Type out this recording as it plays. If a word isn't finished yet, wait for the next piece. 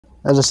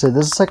As I said,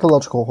 this is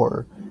psychological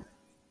horror.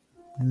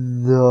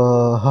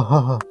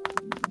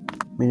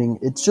 Meaning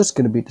it's just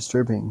gonna be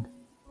disturbing.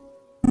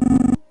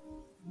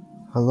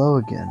 Hello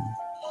again.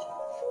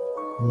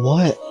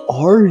 What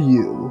are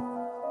you?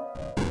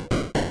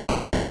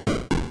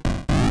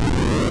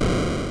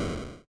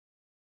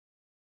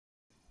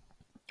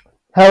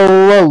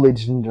 Hello,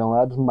 ladies and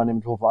gentlemen. My name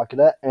is Wolf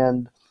Akita,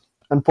 and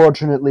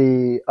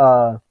unfortunately,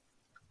 by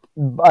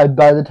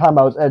the time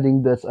I was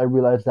editing this, I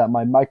realized that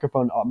my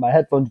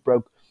headphones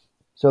broke,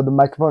 so the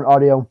microphone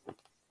audio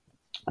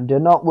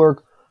did not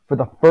work for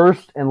the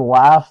first and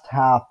last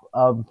half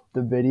of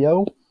the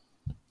video.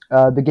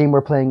 The game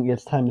we're playing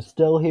is Time is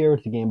Still Here.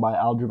 It's a game by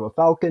Algebra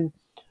Falcon.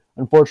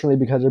 Unfortunately,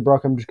 because it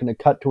broke, I'm just going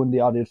to cut to when the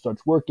audio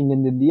starts working,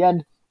 and in the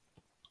end,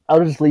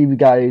 I'll just leave you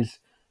guys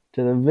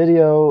to the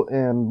video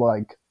and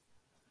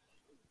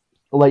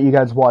let you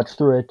guys watch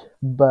through it.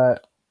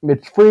 But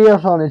it's free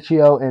on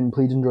itch.io, and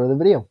please enjoy the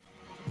video.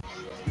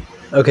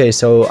 Okay,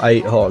 so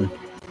hold on.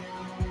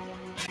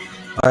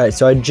 Alright,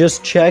 so I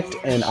just checked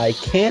and I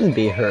can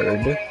be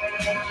heard.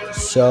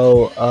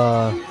 So,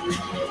 how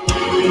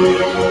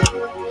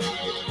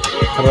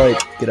do I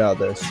get out of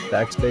this?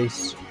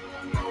 Backspace?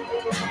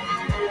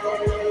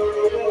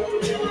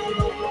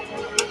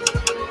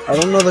 I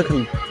don't know the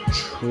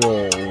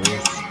controls.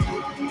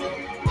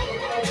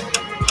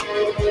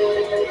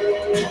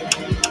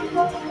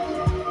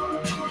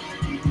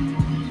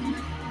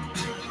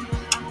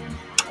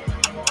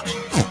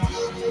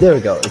 There we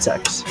go, it's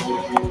X.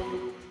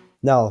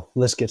 Now,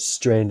 let's get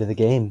straight into the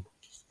game.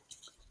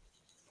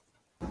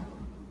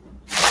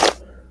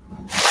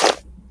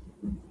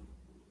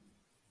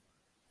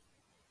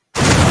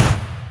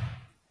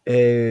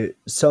 A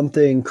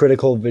something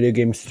critical video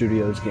game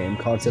studios game,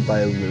 concept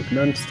by Luke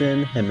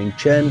Nunston, Hemming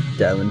Chen,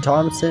 Dylan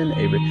Thompson,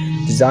 Avery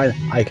design.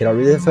 I cannot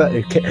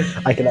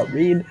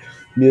read.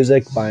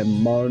 Music by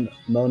Monom,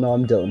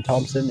 Dylan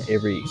Thompson,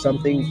 Avery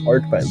something.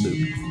 Art by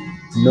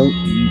Luke.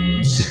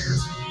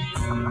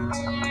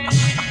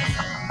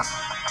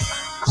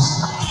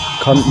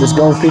 This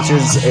game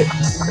features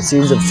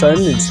scenes of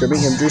sudden and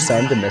disturbing imagery,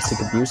 sound, domestic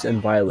abuse,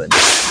 and violence.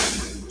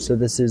 So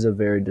this is a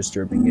very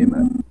disturbing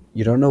game.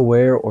 You don't know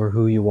where or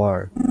who you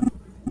are.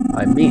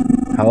 I mean,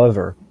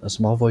 however, a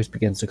small voice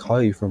begins to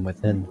call you from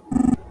within.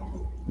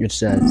 It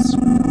says,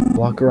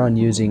 walk around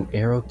using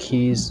arrow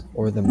keys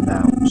or the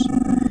mouse.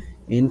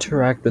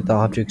 Interact with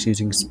objects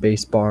using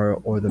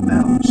spacebar or the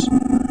mouse.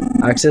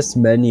 Access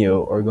menu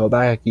or go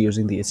back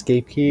using the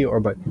escape key or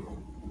by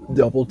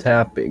double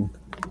tapping.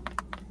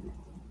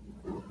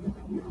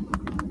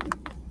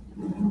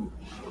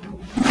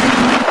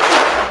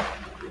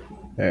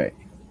 Alright,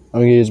 I'm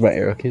gonna use my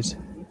arrow keys.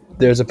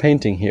 There's a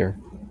painting here.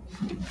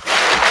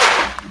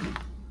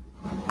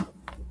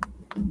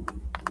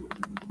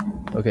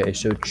 Okay,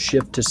 so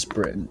shift to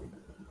sprint.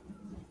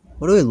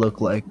 What do I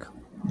look like?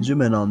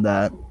 Zoom in on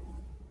that.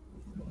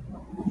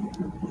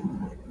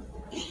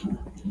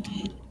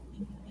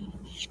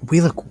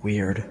 We look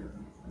weird.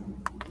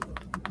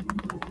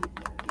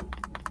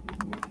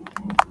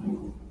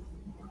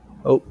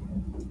 Oh.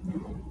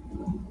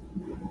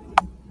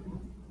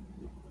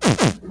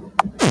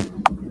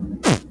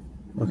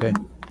 Okay.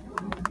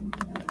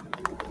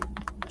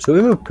 So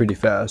we move pretty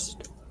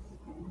fast.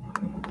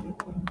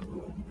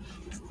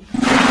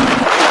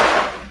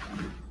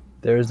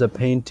 There's a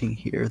painting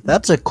here.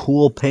 That's a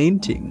cool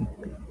painting.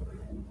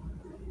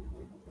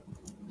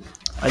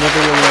 I never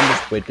really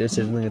understood. Wait, there's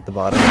something at the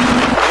bottom.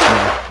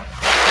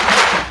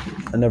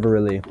 I never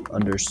really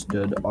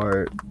understood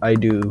art. I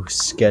do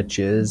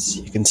sketches.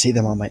 You can see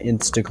them on my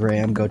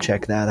Instagram. Go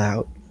check that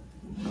out.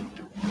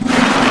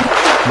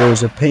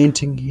 There's a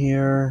painting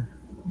here.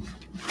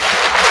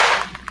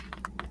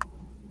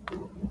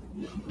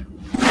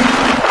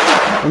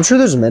 I'm sure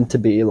there's meant to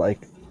be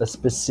like a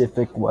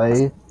specific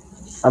way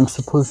I'm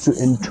supposed to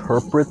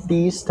interpret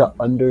these to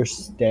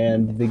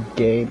understand the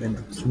game and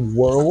its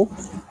world,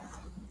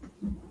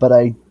 but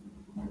I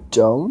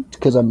don't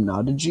because I'm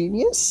not a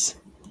genius.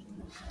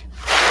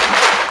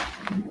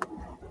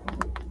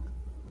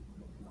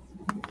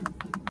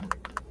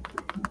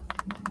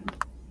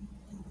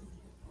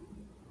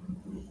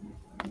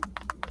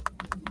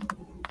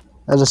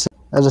 As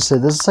I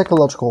said, this is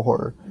psychological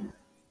horror.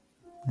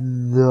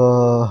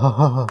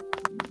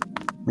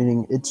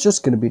 Meaning it's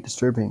just gonna be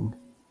disturbing.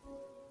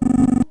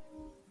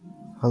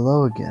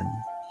 Hello again.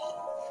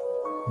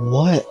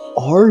 What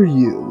are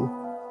you?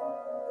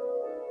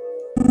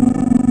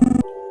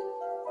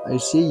 I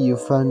see you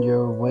found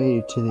your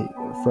way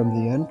from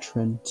the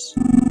entrance.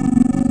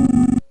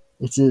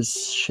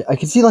 I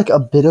can see like a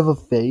bit of a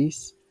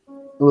face.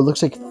 It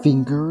looks like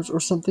fingers or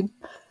something.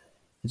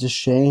 It's a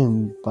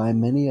shame. By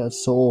many a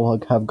soul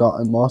have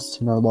gotten lost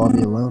in our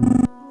lobby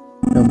alone.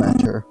 No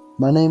matter.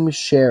 My name is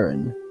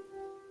Sharon.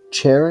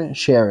 Sharon,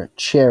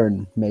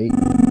 mate.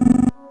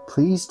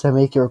 Pleased to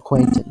make your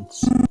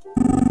acquaintance.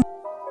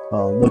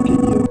 Oh, look at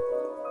you.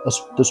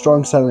 The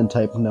strong silent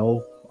type.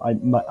 No,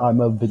 I'm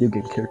a video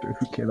game character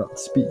who cannot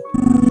speak.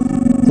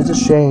 It's a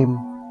shame.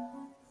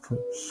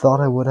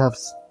 Thought I would have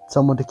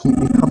someone to keep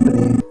me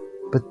company,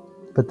 but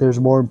but there's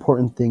more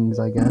important things,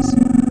 I guess.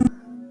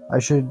 I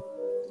should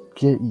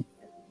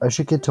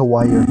get to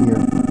why you're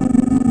here.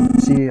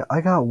 See,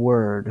 I got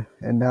word,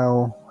 and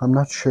now I'm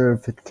not sure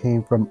if it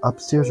came from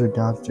upstairs or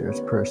downstairs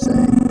per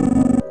se,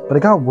 but I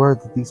got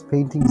word that these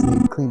paintings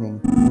need cleaning.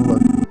 And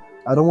look,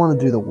 I don't want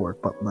to do the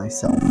work but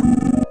myself.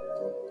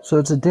 So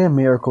it's a damn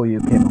miracle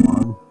you came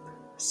along.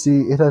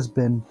 See, it has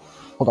been...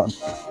 Hold on.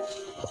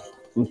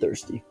 I'm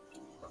thirsty.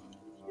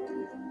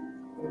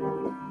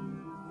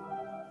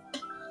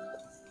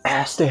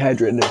 Stay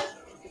hydrated.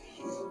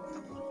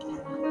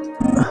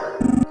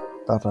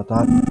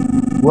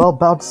 Well,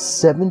 about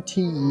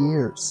 70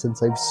 years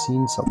since I've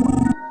seen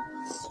someone.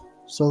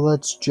 So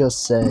let's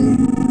just say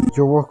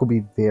your work will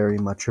be very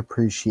much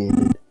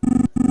appreciated.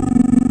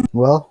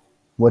 Well,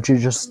 what you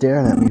just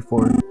staring at me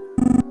for?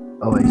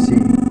 Oh, I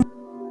see.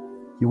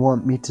 You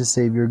want me to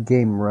save your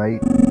game, right?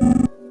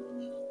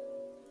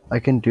 I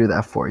can do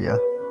that for you.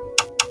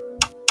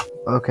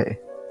 Okay.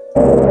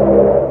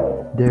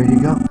 There you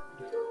go.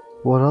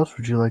 What else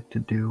would you like to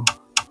do?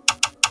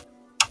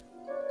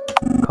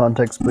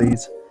 Context,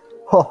 please.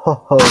 Ho ho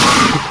ho.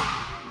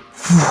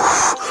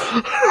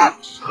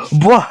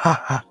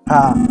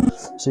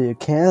 So you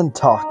can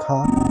talk,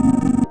 huh?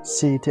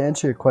 See, to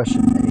answer your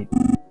question, Nate,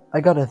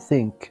 I gotta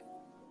think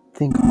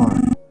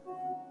hard.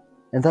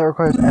 And that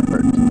requires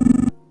effort.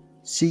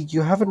 See,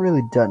 you haven't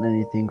really done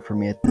anything for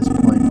me at this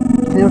point.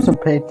 Clean up some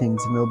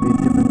paintings and it'll be a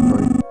different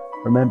story.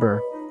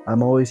 Remember,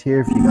 I'm always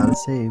here if you gotta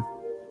save.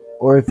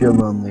 Or if you're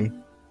lonely.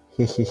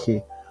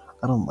 Hehehe,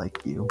 I don't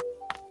like you.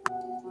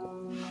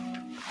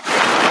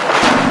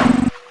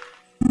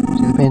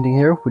 See the painting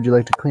here? Would you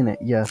like to clean it?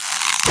 Yes.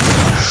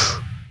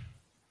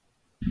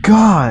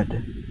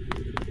 God!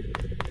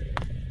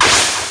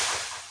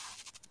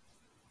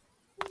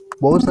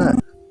 What was that?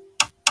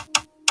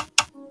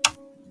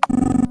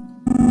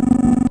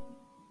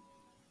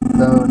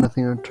 So,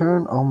 nothing in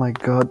return? Oh my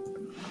god.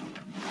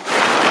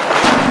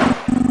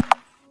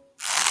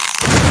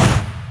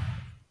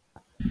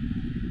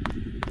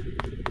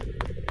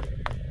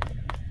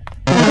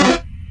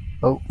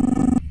 Oh.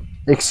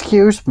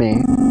 Excuse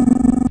me.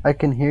 I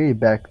can hear you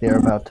back there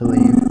about to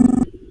leave.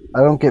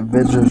 I don't get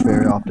visitors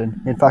very often.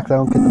 In fact, I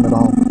don't get them at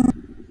all.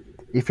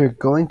 If you're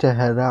going to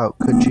head out,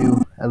 could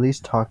you at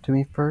least talk to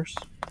me first?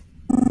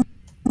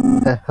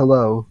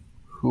 Hello.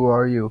 Who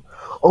are you?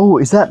 Oh,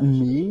 is that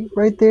me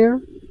right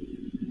there?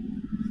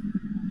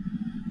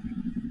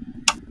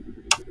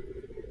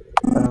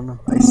 I don't know.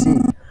 I see.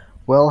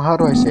 Well, how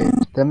do I say it?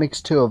 That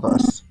makes two of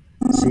us.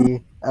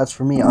 See, as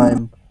for me,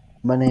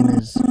 my name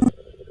is...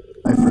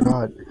 I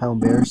forgot. How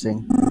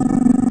embarrassing.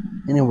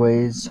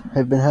 Anyways,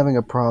 I've been having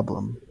a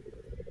problem.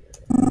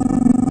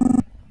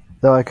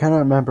 Though I cannot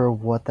remember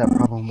what that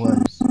problem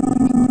was.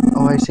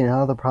 Oh, I see.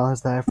 Now the problem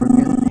is that I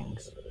forget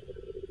things.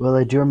 Well,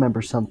 I do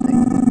remember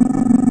something.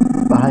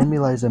 Behind me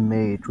lies a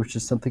mage, which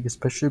is something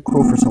especially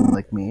cruel for someone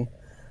like me.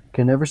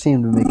 Can never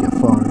seem to make it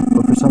far,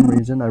 but for some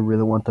reason I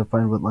really want to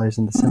find what lies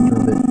in the center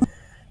of it.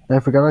 And I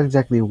forgot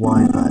exactly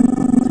why, but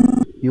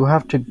you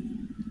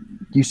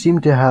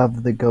seem to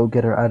have the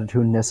go-getter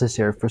attitude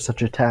necessary for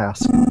such a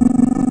task.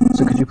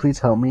 So could you please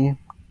help me?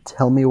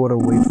 Tell me what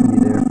awaits for me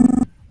there.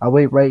 I'll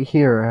wait right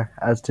here,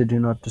 as to do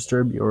not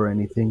disturb you or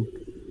anything.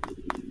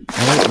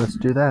 Alright, let's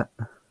do that.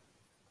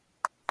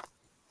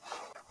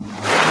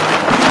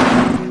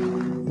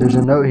 There's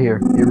a note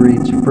here. It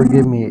reads,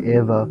 "Forgive me,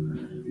 Eva,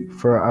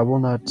 for I will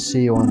not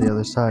see you on the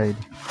other side."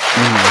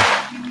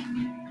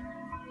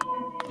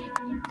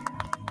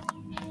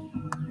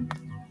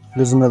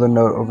 There's another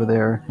note over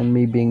there, and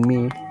me being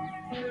me,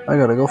 I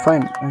gotta go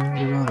find it. I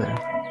gotta go there.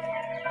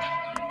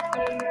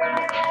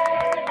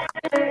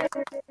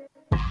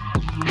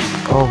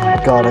 Oh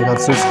my god, I got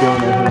so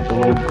scared when I heard the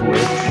little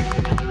glitch.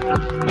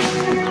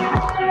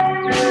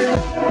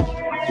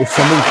 If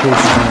someone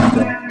chases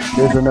me,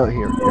 there's a note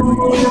here. It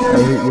reads,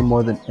 "I hate you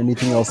more than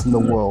anything else in the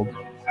world."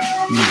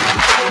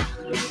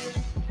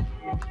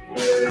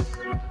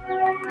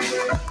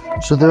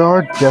 So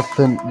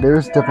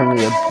there's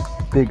definitely a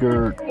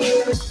bigger,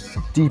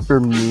 deeper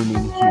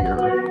meaning here.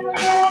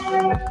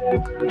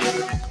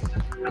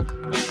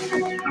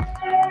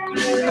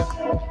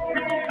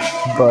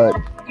 But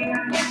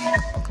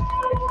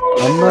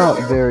I'm not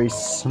very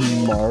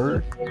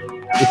smart.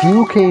 If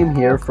you came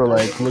here for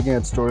like looking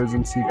at stories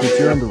and secrets,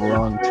 you're on the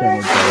wrong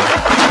channel,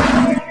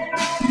 bro.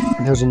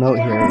 There's a note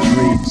here. It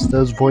reads,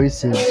 "Those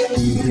voices,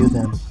 do you hear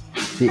them?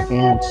 The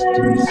ants,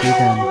 do you see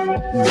them?"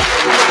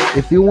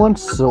 If you want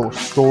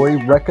story,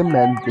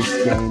 recommend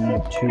this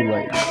game to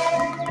like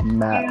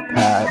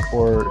MatPat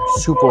or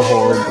Super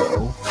Horror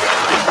Bro.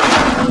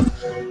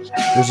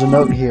 There's a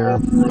note here.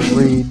 It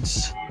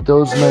reads,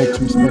 "Those nights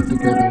we spent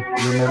together,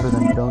 you remember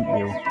them, don't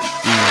you?"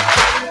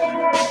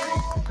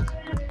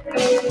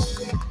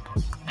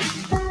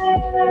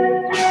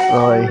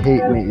 Oh, I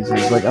hate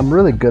mazes. Like, I'm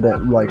really good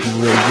at, like,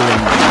 really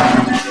doing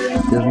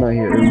mazes. There's no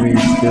here. It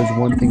reads, "There's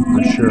one thing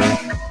for sure.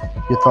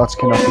 Your thoughts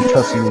cannot be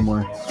trusted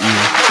anymore."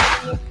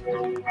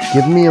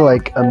 Give me,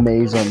 like, a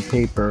maze on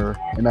paper,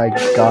 and I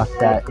got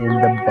that in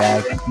the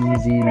bag.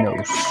 Easy, no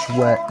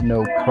sweat,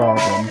 no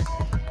problem.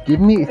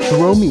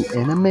 Throw me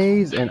in a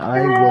maze and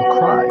I will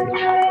cry.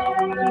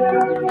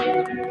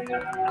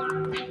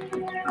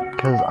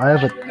 Because I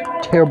have a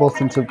terrible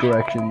sense of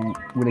direction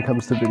when it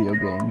comes to video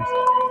games.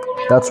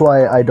 That's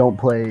why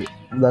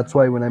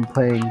when I'm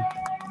playing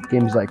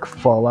games like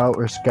Fallout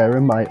or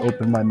Skyrim, I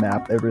open my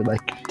map every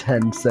like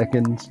 10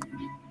 seconds.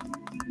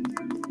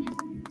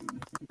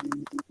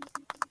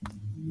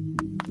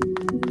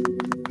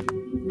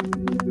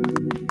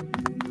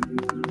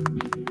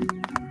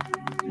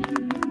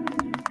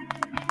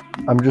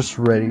 I'm just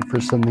ready for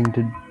something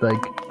to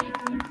like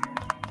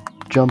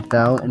jump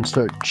out and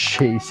start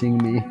chasing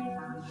me.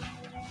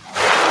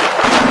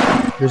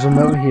 There's a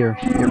note here.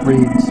 It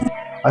reads,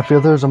 I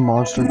feel there's a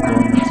monster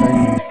growing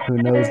inside me. Who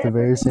knows, the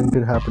very same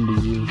could happen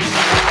to you.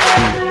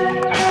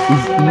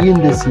 Is E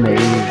in this maze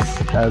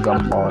as a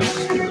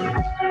monster?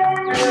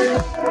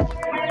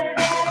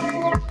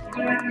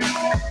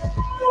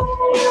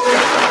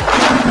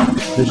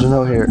 There's a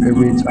note here. It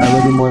reads, I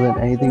love you more than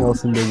anything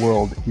else in the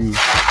world, E.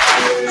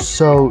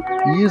 So,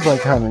 E is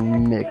like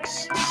having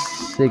mixed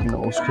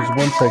signals, because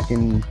one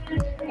second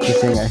he's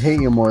saying I hate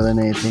you more than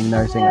anything,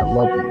 now he's saying I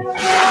love you.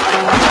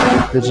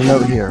 There's a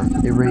note here.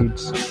 It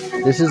reads,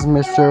 this is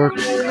Mr.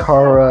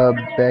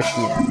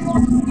 Karabekian.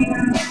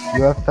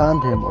 You have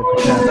found him, or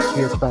perhaps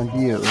he has found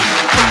you.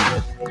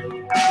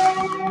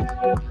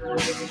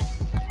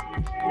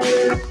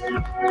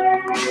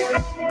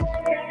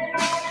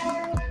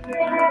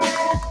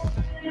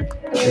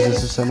 Is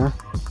this the center?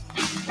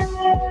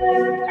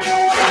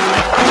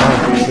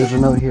 Oh, there's a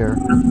note here.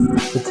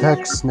 The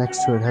text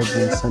next to it has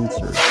been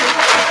censored.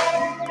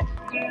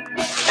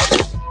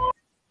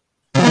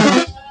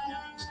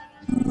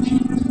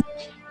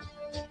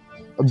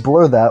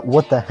 Blur that.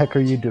 What the heck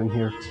are you doing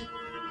here?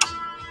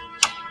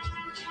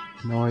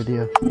 No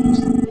idea.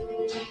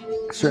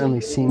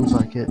 Certainly seems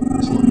like it.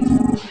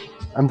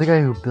 I'm the guy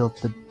who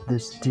built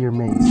this dear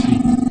maze.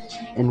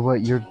 And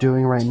what you're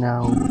doing right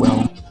now,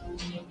 well,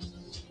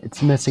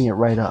 it's messing it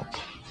right up.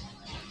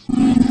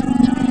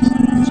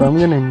 So I'm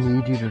gonna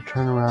need you to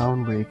turn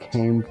around where you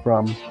came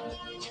from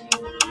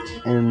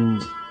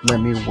and let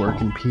me work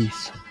in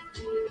peace.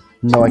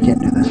 No, I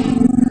can't do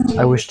that.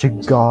 I wish to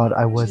God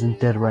I wasn't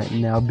dead right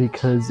now,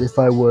 because if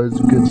I was,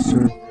 good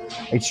sir,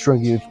 I'd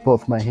strike you with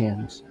both my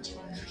hands.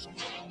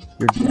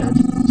 You're dead?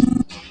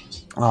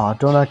 Aw,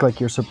 don't act like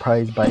you're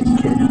surprised by it,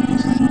 kid.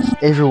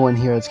 Everyone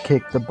here has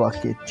kicked the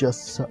bucket,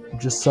 just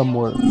some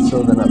more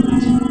so than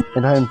others.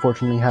 And I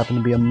unfortunately happen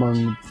to be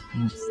among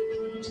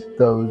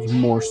those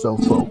more so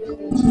folk.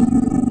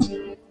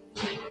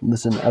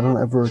 Listen, I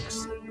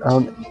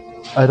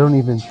don't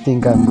even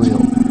think I'm real.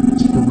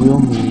 The real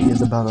me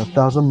is about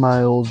 1,000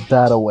 miles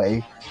that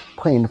away,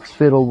 playing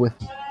fiddle with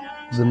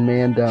the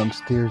man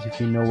downstairs, if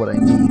you know what I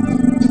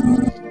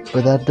mean.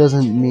 But that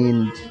doesn't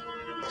mean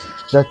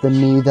that the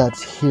me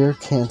that's here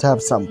can't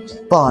have some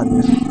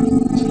fun.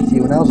 See,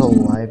 when I was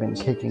alive and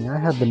kicking, I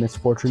had the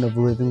misfortune of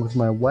living with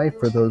my wife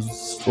for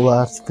those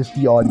last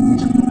 50 odd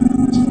years.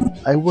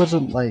 It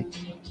wasn't like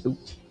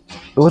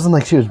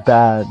she was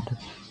bad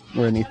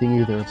or anything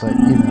either, but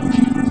you know,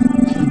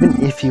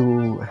 even if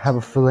you have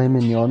a filet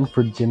mignon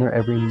for dinner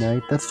every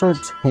night, that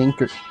starts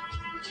hankering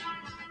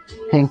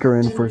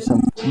for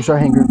something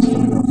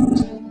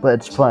else. But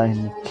it's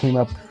fine. Came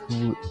up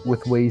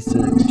with ways to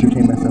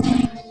entertain myself.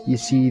 You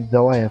see,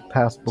 though I have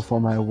passed before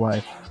my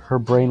wife, her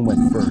brain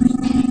went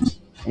first.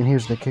 And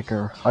here's the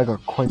kicker, I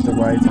got quite the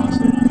rise out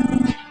of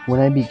it. When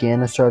I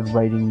began, I started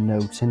writing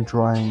notes and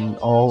drawing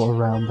all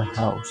around the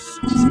house.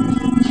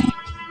 See?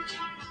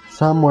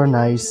 Some were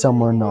nice, some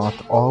were not,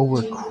 all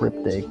were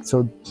cryptic,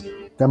 so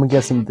I'm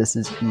guessing this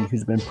is he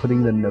who's been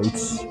putting the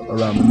notes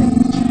around the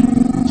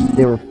maze.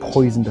 They were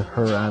poison to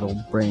her addled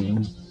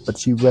brain, but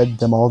she read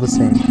them all the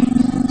same.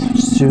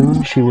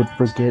 Soon she would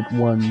forget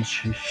ones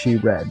she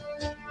read,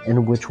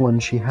 and which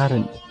ones she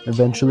hadn't.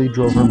 Eventually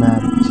drove her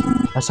mad.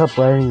 I stopped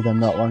writing them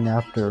not long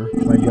after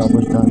my job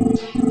was done.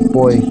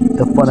 Boy,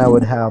 the fun I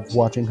would have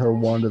watching her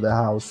wander the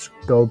house,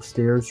 go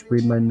upstairs,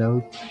 read my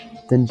notes,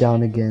 then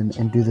down again,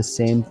 and do the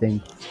same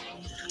thing.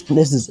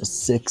 This is a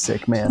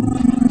sick man.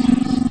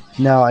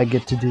 Now I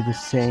get to do the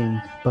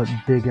same, but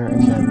bigger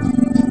and better.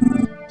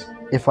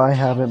 If I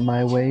have it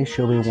my way,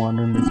 she'll be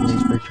wandering this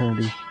maze for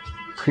eternity.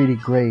 Pretty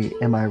great,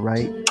 am I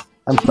right?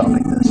 I'm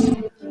stopping this.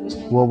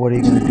 Well, what are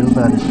you gonna do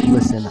about it?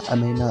 Listen, I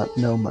may not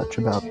know much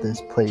about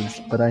this place,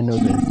 but I know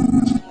this.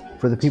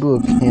 For the people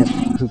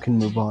who can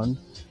move on,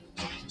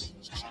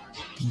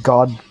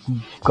 God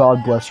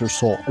bless her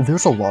soul.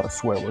 There's a lot of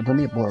swear words. Let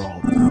me blur all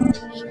of them out.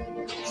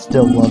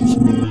 Still loves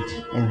me,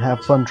 and have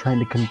fun trying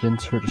to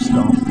convince her to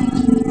stop.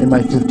 In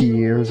my 50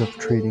 years of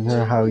treating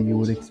her how you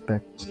would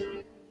expect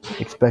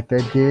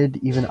I did,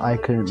 even I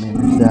couldn't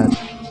manage that.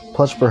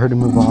 Plus, for her to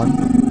move on,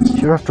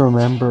 she would have to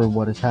remember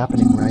what is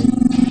happening, right?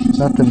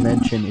 Not to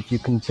mention, if you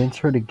convince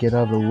her to get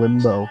out of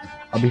limbo,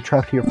 I'll be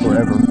trapped here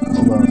forever,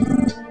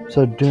 alone.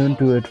 So don't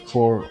do it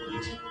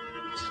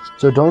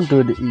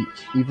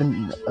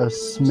even a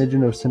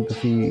smidgen of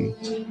sympathy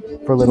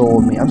for little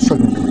old me. I'm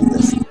struggling to read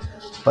this,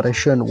 but I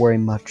shouldn't worry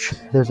much.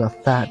 There's a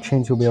fat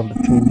chance you'll be able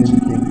to change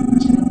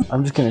anything.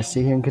 I'm just gonna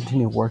sit here and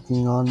continue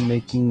working on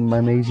making my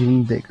maze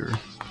even bigger.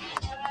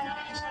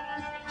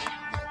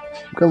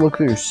 I'm gonna look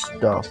through your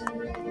stuff.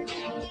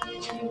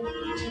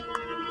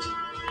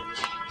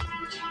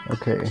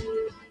 Okay.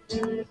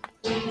 So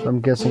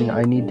I'm guessing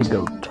I need to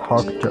go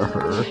talk to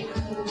her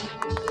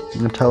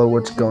and tell her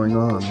what's going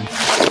on.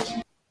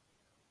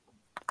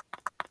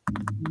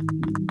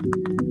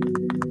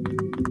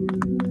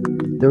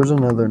 There was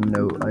another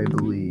note, I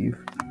believe.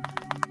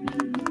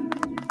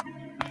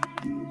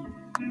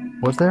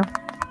 Was there?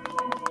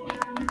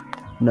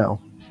 No.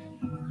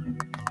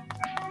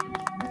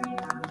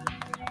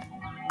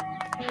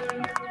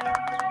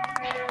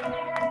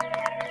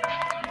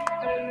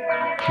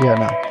 Yeah,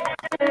 no.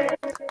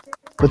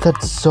 But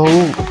that's so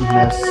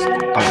messed up.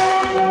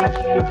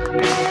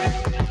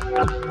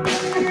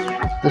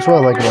 That's what I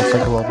like about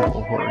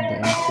psychological horror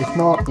games. It's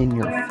not in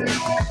your face.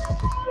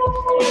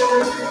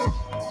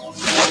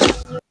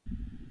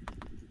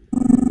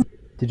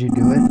 Did you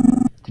do it?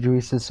 Did you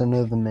reach the center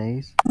of the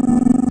maze?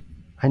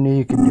 I knew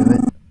you could do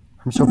it.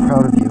 I'm so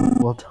proud of you.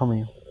 Well, tell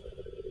me,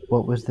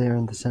 what was there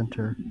in the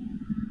center?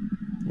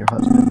 Your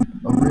husband.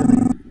 Oh,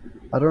 really?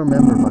 I don't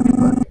remember much,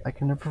 but I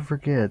can never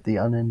forget the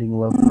unending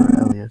love for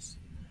Elias.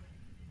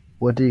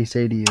 What did he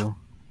say to you?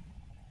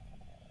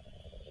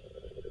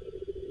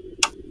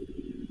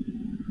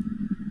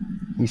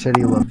 He said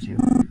he loves you.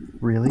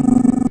 Really?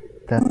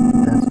 That's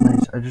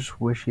nice. I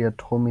just wish he had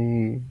told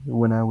me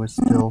when I was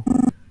still.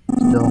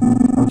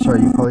 I'm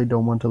sorry, you probably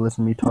don't want to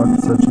listen to me talk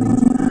such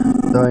things,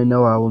 though I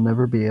know I will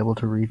never be able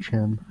to reach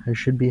him. I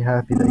should be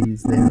happy that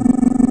he's there.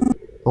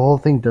 The whole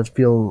thing does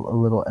feel a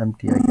little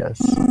empty, I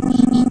guess.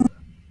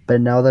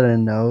 But now that I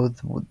know,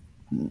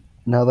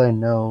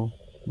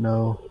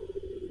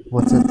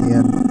 what's at the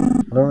end?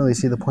 I don't really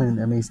see the point in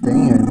Emmy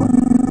staying here anymore.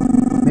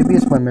 Maybe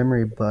it's my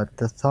memory, but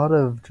the thought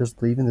of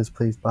just leaving this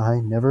place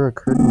behind never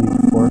occurred to me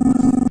before.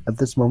 At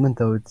this moment,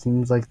 though, it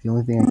seems like the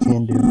only thing I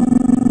can do.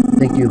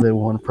 Thank you, little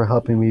one, for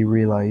helping me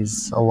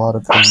realize a lot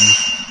of things.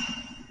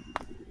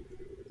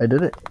 I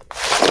did it.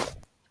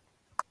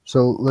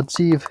 So let's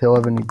see if he'll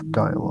have any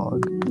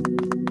dialogue.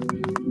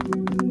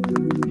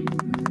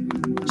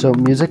 So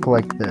music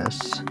like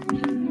this,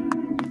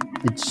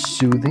 it's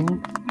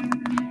soothing.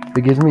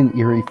 It gives me an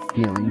eerie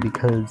feeling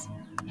because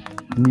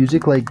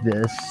music like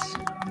this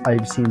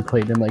I've seen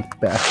played in like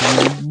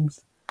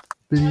bathrooms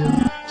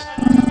videos.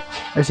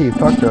 I see you've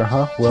talked to her,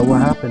 huh? Well,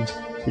 what happened?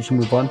 Did she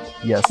move on?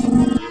 Yes.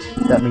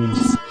 That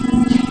means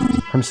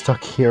I'm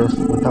stuck here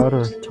without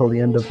her till the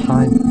end of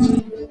time.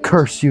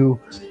 Curse you,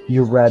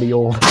 you ratty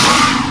old.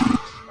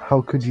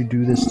 How could you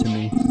do this to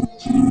me?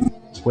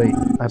 Wait,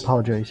 I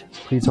apologize.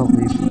 Please don't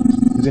leave.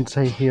 You can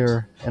stay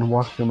here and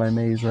walk through my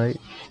maze, right?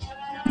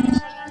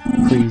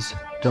 Please,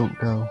 don't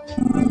go.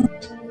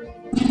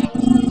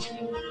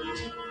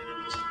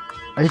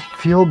 I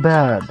feel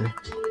bad.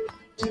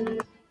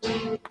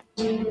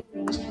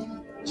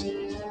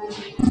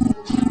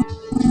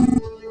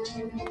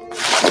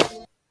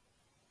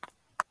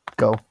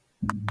 Go.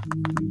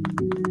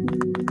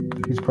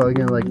 He's probably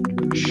gonna like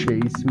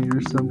chase me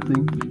or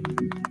something.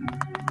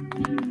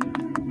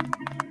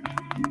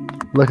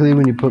 Luckily,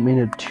 when you put me in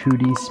a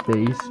 2D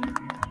space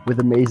with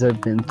a maze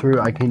I've been through,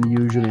 I can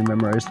usually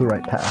memorize the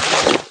right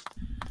path.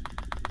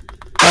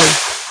 Hi.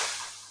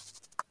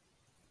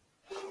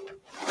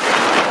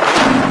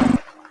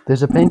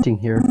 There's a painting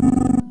here.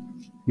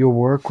 Your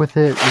work with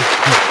it is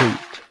complete.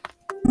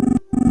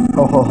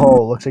 Ho ho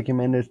ho, looks like you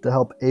managed to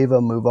help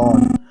Ava move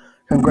on.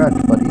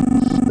 Congrats, buddy.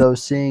 Though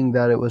seeing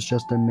that it was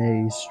just a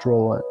maze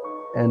stroll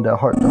and a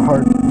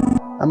heart-to-heart,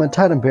 I'm a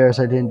tad embarrassed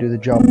I didn't do the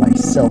job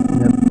myself.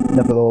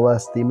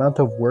 Nevertheless, the amount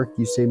of work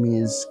you saved me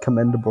is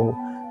commendable,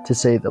 to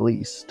say the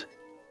least.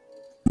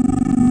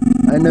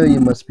 I know you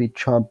must be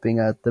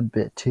chomping at the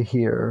bit to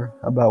hear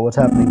about what's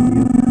happening to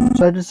you,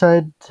 so I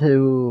decided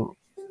to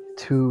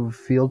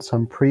field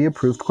some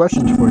pre-approved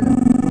questions for you.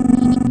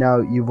 Now,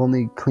 you've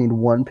only cleaned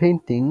one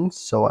painting,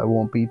 so I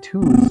won't be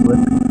too slick,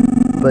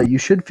 but you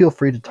should feel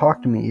free to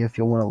talk to me if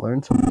you want to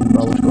learn something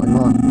about what's going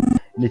on.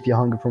 And if you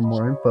hunger for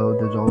more info,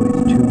 there's always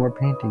 2 more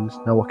paintings.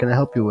 Now, what can I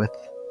help you with?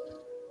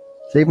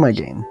 Save my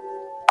game.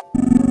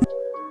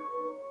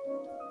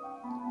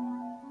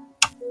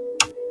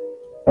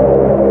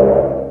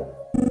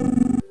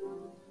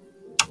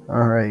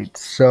 Alright,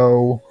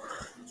 so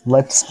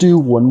let's do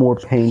one more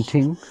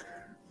painting.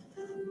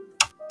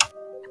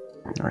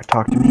 Alright,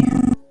 talk to me.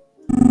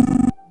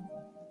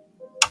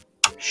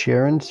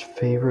 Sharon's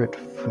favorite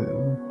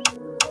food.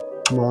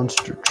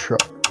 Monster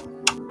truck.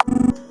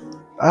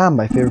 Ah,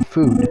 my favorite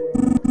food.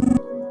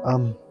 I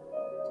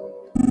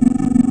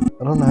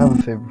don't have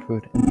a favorite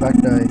food. In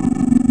fact,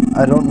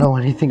 I don't know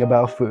anything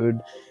about food.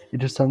 It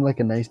just sounded like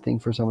a nice thing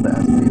for someone to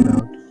ask me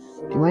about.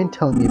 Do you mind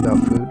telling me about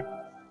food?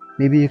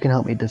 Maybe you can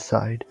help me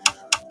decide.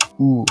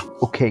 Ooh,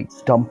 okay,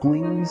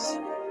 dumplings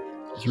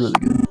is really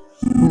good.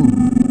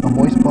 A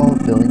moist ball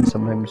of filling,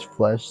 sometimes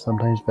flesh,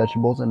 sometimes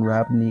vegetables, and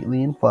wrapped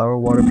neatly in flour,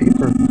 water,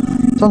 paper.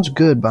 Sounds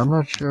good, but I'm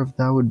not sure if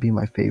that would be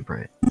my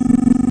favorite.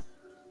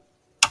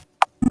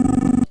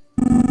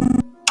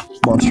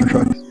 Monster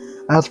trucks.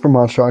 As for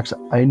monster trucks,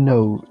 I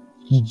know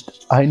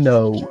I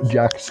know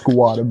jack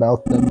squat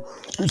about them.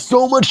 There's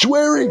so much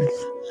swearing!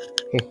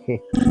 I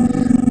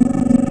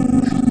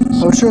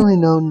would certainly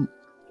know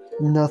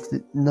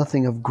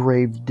nothing of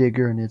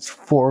Gravedigger and its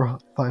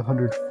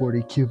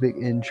 540 cubic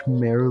inch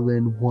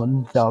Maryland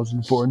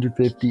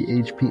 1450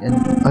 HP, and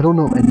I don't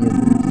know any of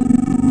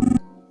this.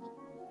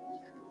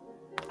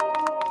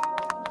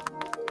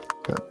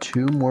 Got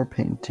 2 more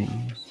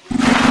paintings.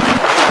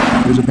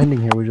 There's a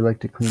painting here. Would you like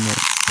to clean it?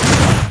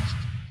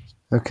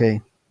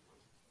 Okay.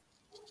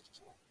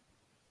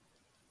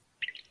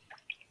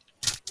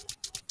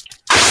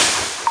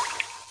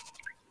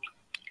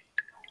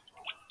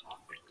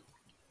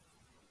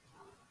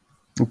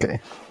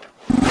 Okay.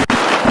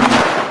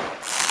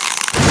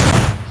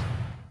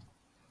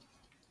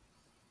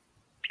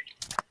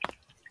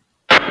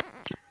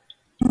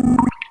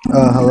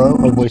 Hello?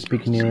 A voice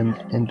speaking here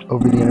and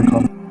over the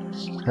intercom.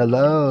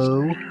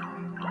 Hello?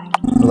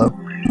 Hello?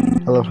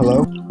 Hello,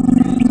 hello?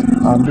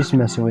 I'm just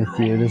messing with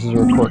you. This is a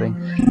recording.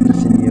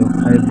 Listen, you.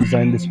 I have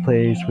designed this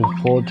place with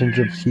full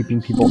intention of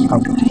keeping people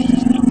out.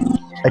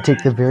 I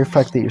take the very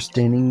fact that you're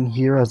standing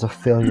here as a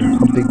failure,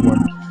 a big one.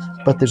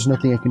 But there's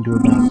nothing I can do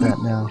about that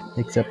now,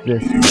 except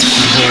this.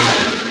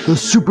 Behold, the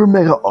super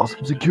mega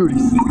awesome security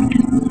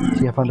system.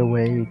 See, I found a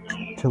way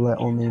to let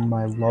only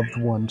my loved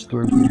ones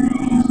through here.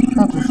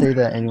 Not to say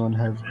that anyone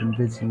has been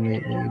visiting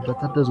lately, but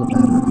that doesn't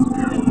matter.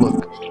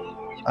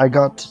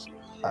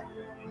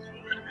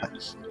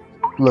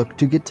 Look,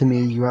 to get to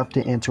me, you have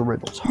to answer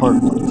riddles,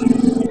 hard ones.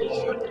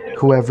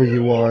 Whoever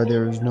you are,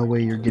 there's no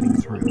way you're getting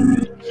through.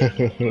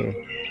 Hehehe.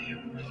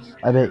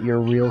 I bet you're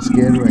real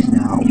scared right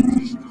now.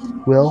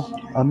 Well,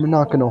 I'm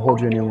not going to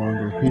hold you any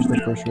longer. Here's the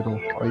first riddle.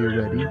 Are you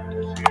ready?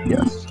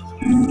 Yes.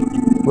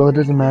 Well, it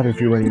doesn't matter if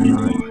you're ready or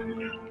not.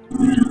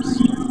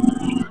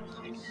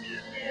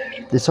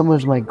 This someone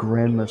is my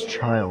grandma's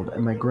child,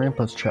 and my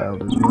grandpa's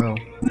child as well.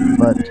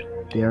 But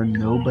they are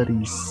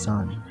nobody's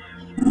son.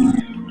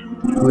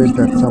 Who is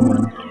that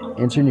someone?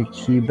 Answer your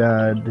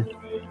keypad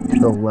to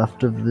the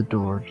left of the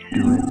door.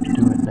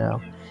 Do it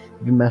now.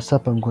 If you mess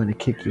up, I'm going to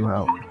kick you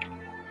out.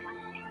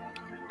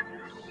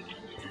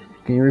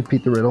 Can you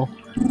repeat the riddle?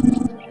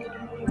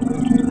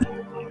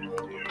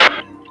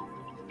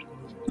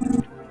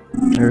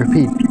 I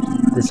repeat,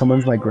 this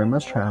someone's my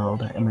grandma's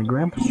child and my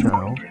grandpa's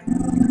child.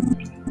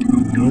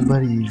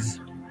 Nobody's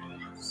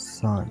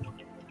son.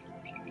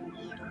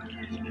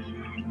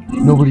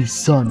 Nobody's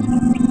son.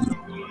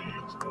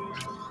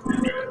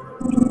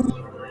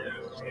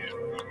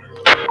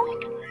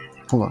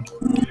 Hold on.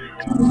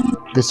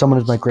 This someone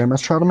is my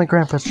grandma's child and my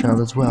grandpa's child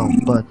as well,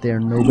 but they are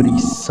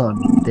nobody's son.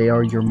 They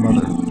are your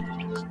mother.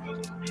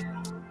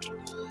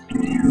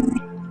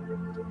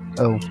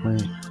 Oh,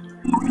 wait.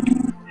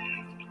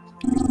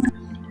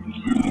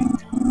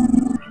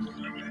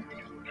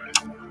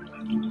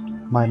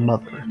 My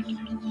mother.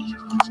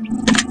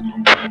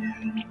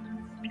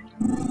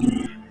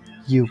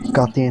 You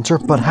got the answer,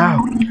 but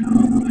how?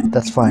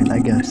 That's fine, I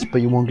guess,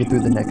 but you won't get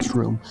through the next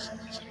room.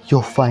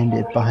 You'll find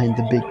it behind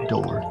the big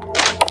door.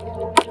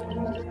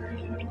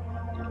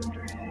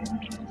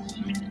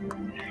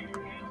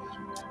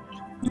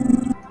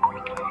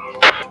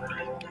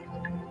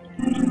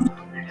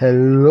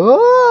 Hello?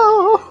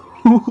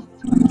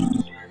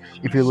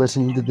 If you're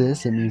listening to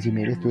this, it means you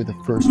made it through the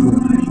first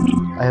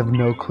room. I have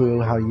no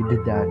clue how you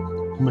did that.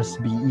 You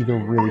must be either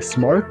really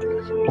smart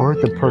or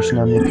the person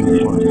I'm looking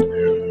for.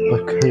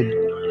 But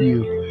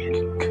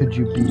could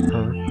you be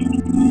her?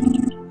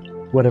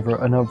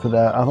 Whatever, enough of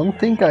that. I don't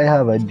think I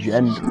have a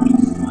gender.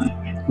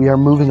 We are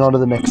moving on to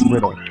the next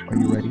riddle. Are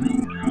you ready?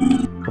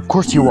 Of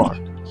course you are.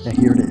 Now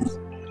here it is.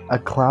 A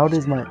cloud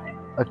is my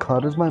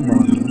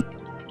mommy.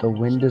 The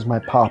wind is my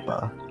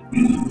papa.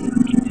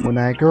 When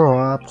I grow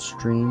up,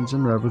 streams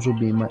and rivers will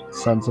be my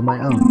sons of my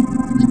own.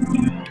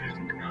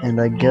 And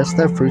I guess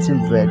that fruits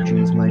and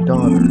veggies my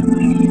daughter.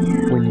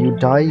 When you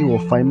die, you will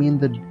find me in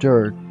the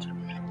dirt.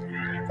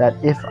 That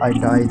if I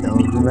die, though,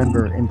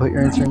 remember, and put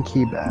your answer in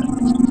keypad.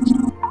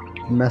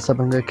 If you mess up,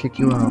 I'm gonna kick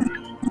you out.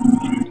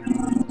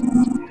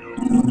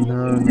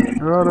 No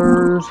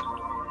daughters.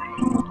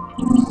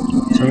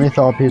 Suddenly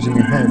thought appears in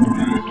your head.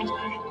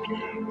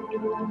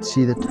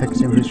 See the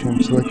text information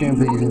from selecting and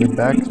using the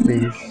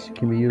backspace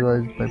can be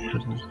utilized by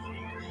prisoners.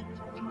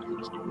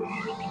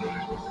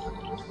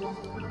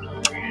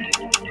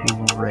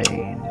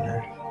 Rain.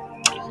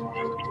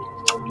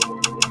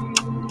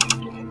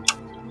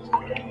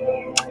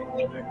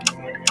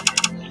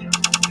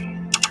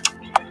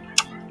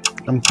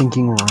 I'm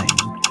thinking rain.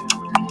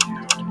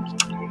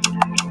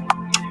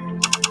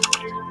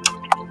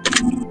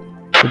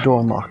 The door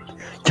unlocked.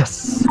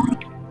 Yes!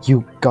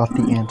 You got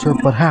the answer,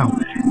 but how?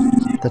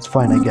 That's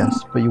fine, I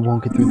guess, but you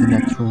won't get through the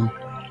next room.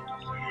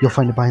 You'll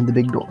find it behind the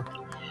big door.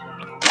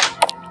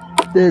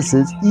 This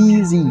is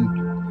easy!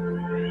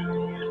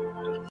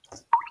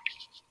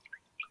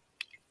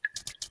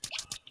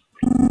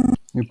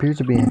 There appears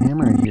to be a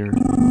hammer here.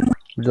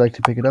 Would you like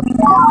to pick it up? Yes.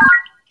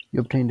 You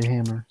obtained a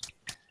hammer.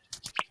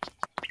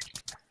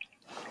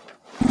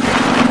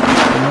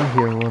 The note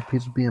here will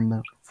appears to be a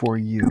map for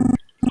you.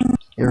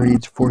 It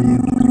reads, for you,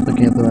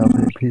 looking at the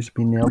map appears to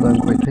be nailed down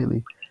quite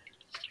tightly.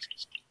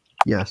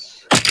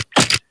 Yes.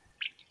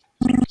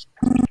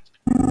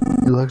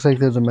 It looks like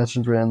there's a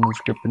message written in the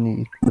script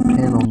beneath the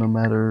panel, no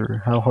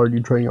matter how hard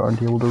you try, you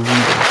aren't able to read it.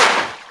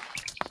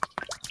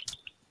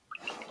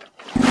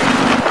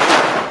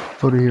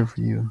 Photo here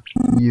for you.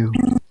 You.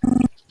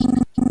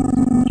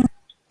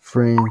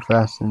 Frame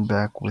fastened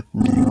back with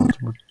nails.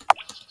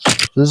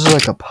 This is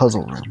like a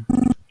puzzle room.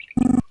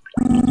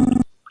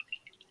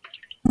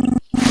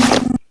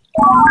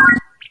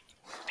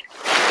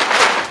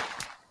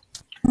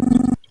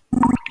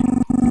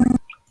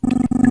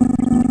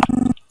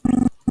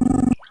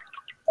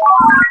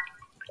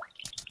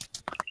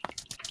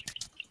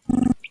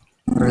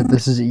 Alright,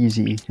 this is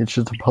easy. It's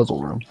just a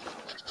puzzle room.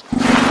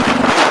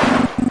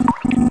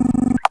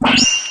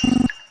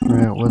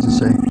 Alright, what does it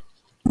say?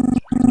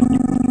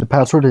 The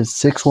password is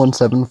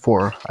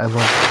 6174. I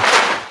love it.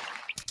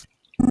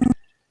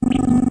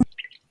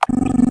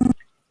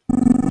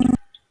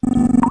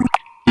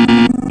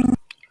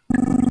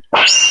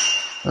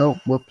 Oh,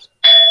 whoops.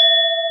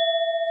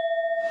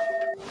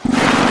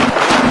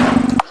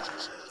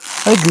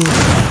 I agree.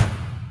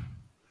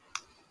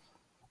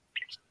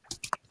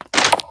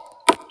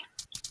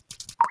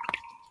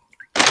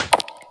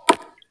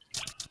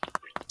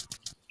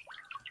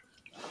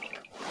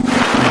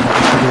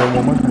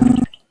 One more time.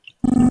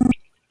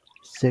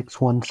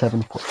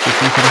 6174.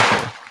 6174.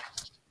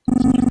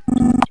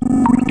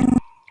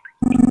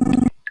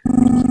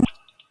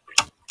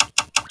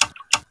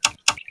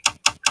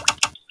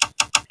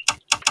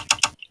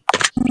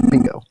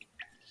 Bingo.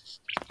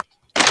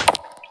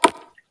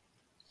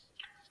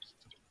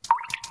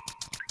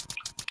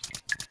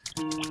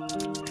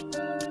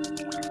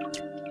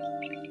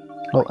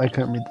 Oh, I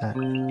couldn't read that.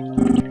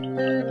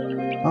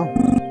 Oh,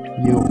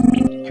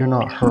 you're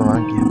not her,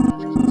 aren't you?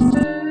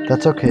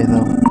 That's okay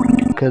though,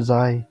 because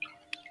I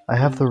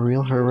have the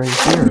real her right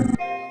here.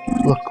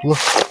 Look.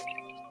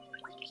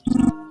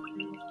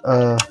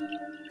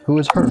 Who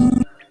is her?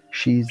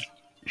 She's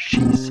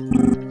Sniffle.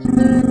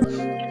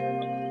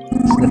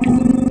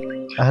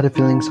 I had a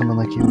feeling someone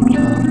like you would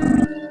come.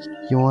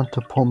 You want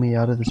to pull me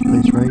out of this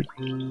place, right?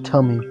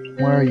 Tell me,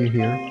 why are you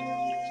here?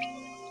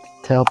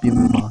 To help you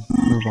move on.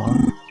 Move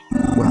on?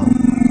 Well,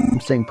 I'm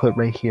staying put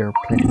right here,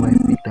 planting my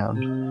feet down.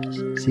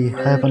 See,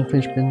 I have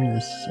unfinished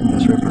business in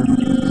this river,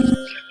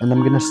 and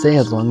I'm gonna stay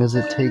as long as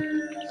it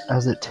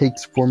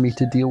takes for me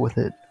to deal with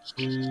it.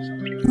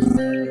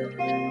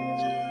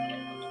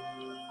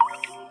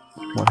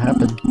 What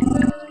happened?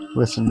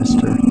 Listen,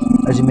 mister.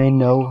 As you may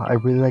know, I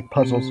really like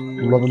puzzles.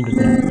 I love them to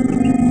death.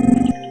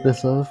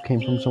 This love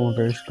came from someone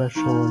very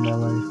special in my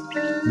life.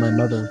 My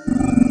mother.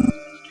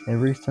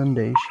 Every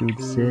Sunday, she'd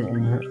sit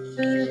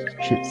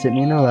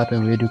me in her lap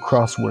and we'd do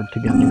crossword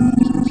together.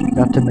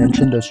 Not to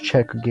mention those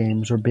checker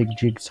games or big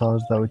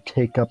jigsaws that would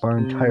take up our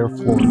entire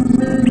floor.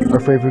 Our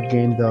favorite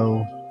game,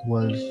 though,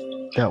 was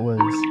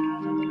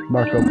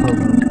Marco Polo.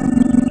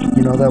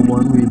 You know that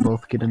one where you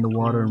both get in the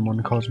water and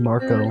one calls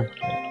Marco?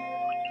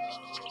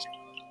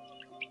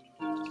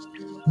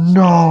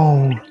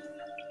 No!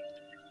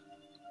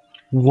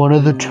 One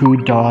of the two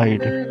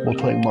died while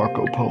playing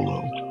Marco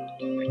Polo,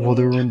 while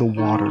they were in the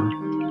water.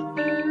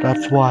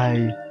 That's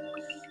why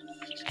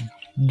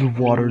the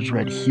water's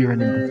red here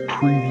and in the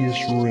previous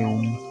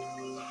room.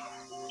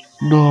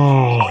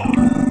 No!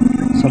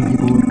 Some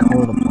people would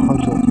call it a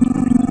puzzle.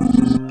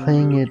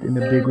 Playing it in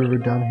a big river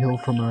downhill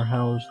from our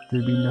house,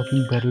 there'd be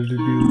nothing better to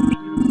do.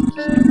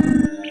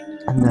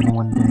 And then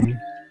one day...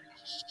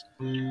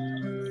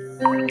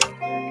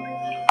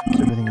 Is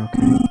everything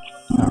okay?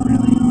 Not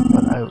really,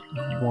 but I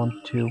want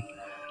to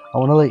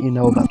let you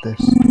know about this.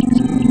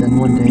 Then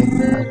one day,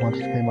 I wanted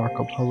to play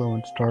Marco Polo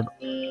and start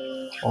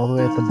all the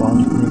way at the bottom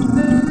of the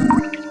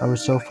river. I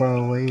was so far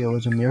away, it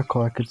was a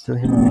miracle I could still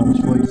hear my mom's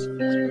voice.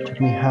 It took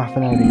me half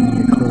an hour to even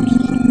get close.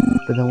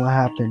 But then what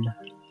happened?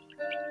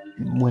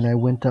 When I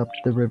went up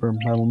the river,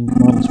 my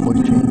mom's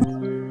voice changed.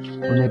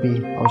 Or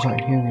maybe I was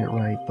not hearing it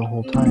right the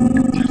whole time.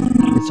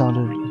 It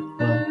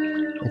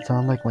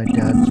sounded like my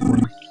dad's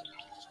voice.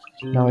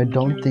 Now, I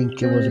don't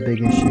think it was a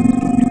big issue.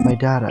 My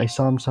dad, I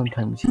saw him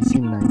sometimes, he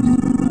seemed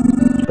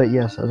nice. But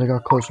yes, as I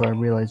got closer, I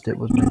realized it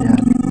was my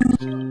dad.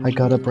 I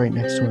got up right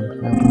next to him,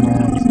 and I opened my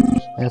eyes.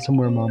 I asked him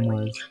where Mom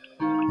was,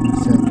 and he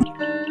said,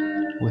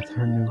 with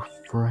her new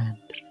friend.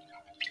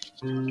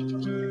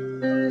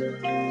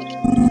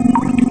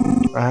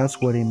 I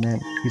asked what he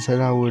meant. He said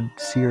I would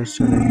see her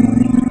soon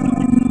anyway.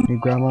 He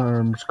grabbed my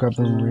arm, scrubbed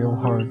them real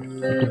hard.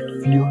 I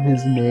could feel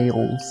his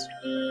nails.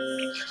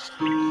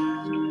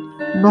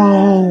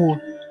 No!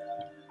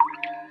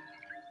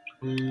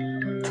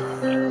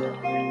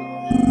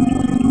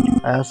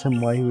 I asked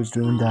him why he was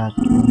doing that,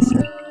 and he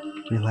said,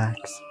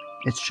 relax,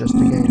 it's just a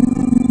game.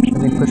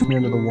 And he pushed me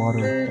under the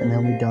water and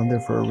held me down there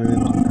for a really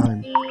long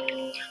time.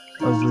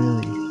 A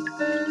really,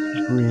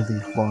 really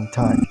long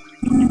time.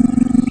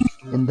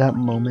 In that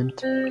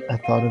moment, I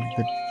thought of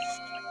the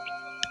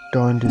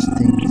darndest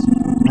things.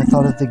 I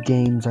thought of the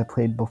games I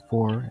played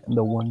before and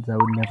the ones I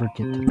would never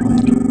get to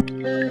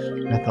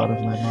play. I thought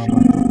of my mama.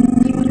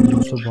 And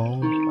most of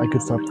all, I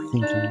could stop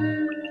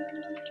thinking.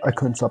 I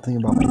couldn't stop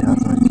thinking about my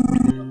dad's eyes.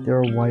 They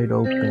were wide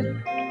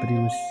open, but he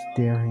was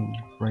staring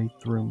right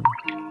through me.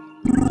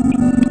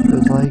 It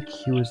was like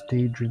he was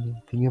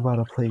daydreaming, thinking about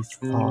a place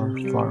far,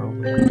 far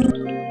away.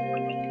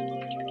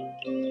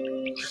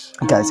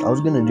 Guys, I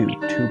was gonna do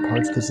 2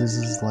 parts because this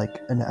is like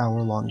an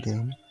hour-long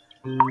game,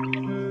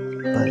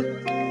 but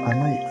I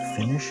might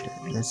finish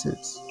it. This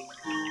is.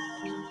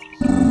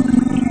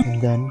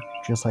 And then,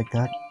 just like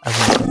that, I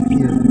went up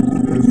here.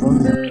 It was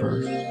lonely at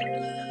first.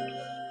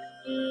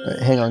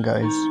 Alright, hang on,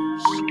 guys.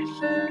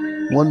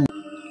 One.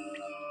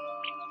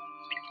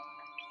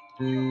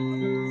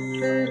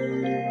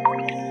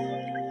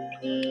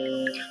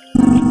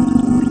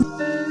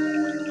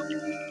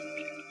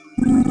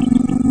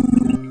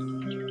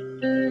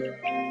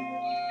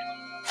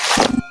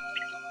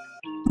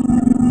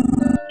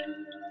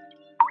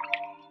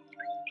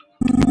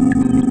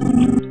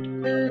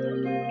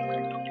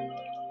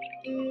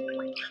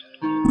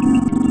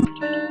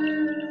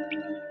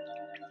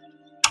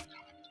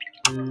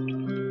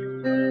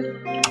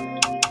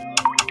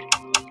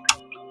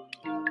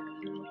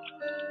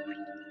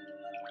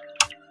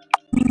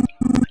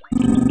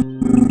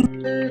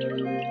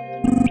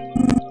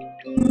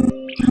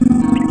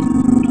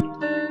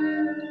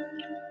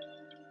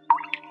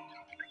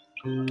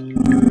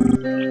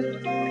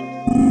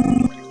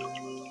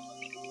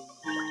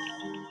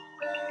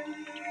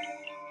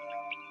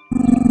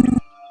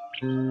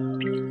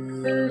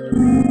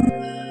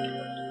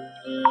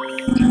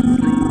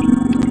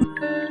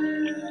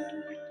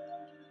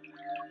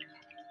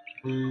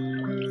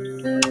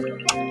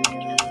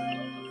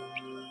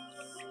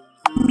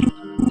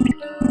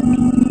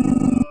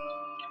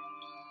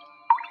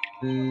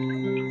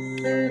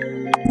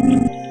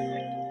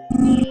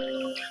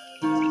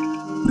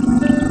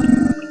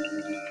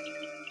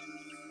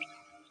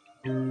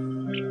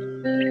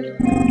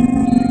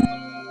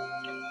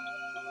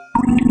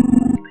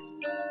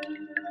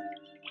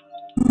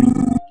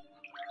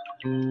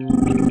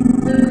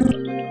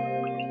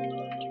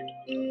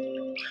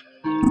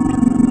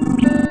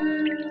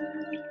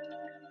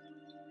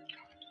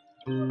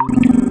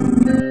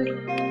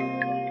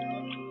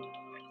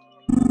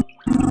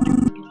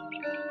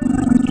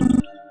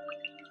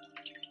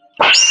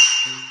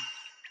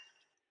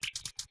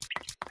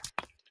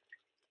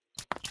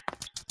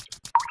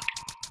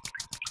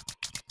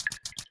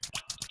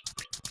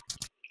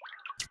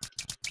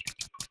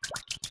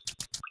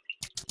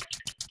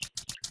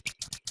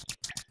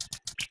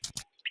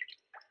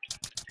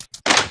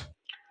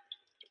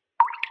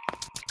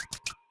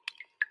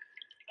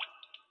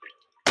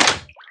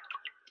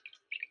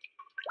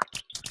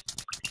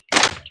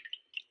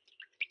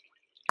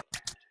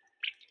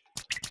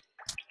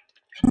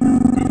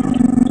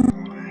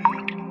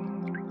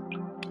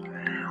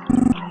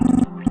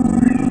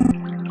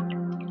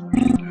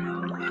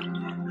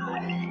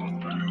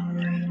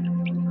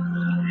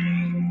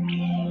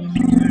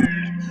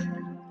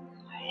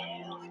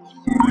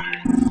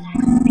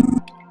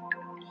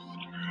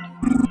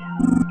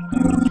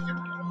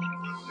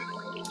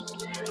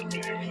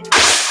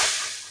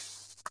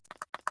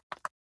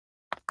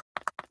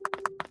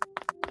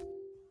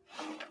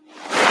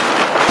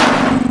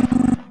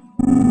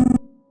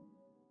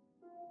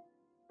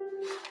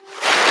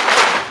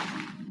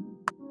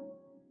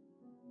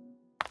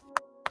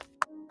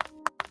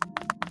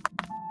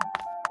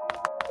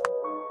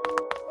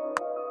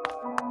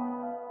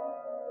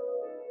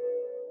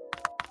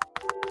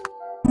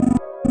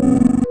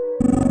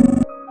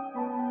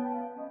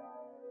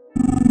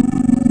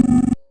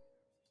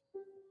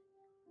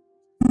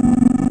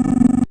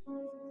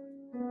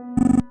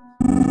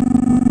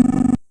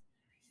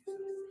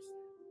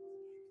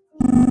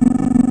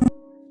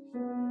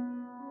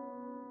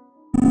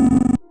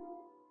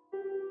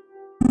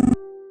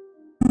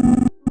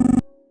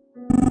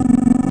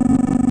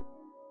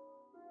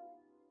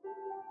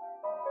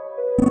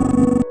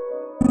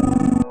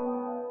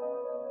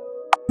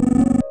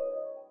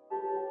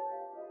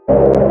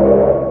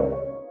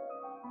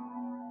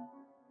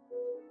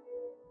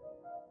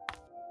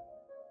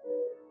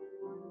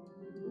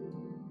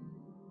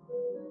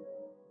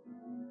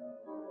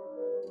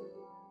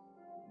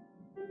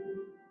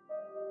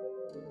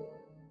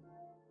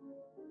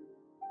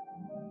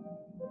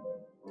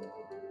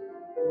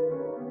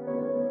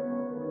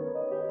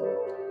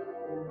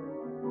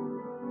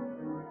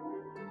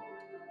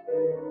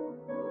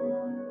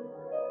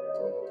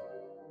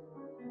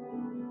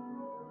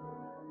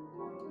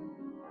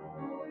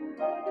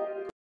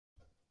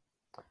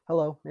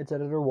 Hello, it's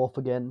Editor Wolf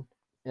again.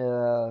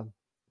 Uh,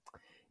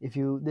 if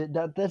you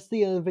that's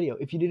the end of the video.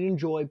 If you did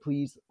enjoy,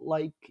 please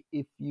like.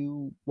 If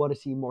you want to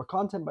see more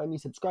content by me,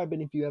 subscribe.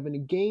 And if you have any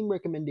game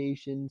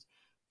recommendations,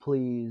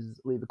 please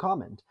leave a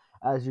comment.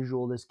 As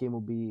usual, this game will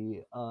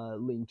be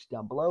linked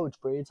down below. It's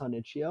free. It's on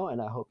itch.io,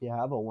 and I hope you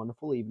have a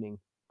wonderful evening.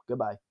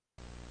 Goodbye.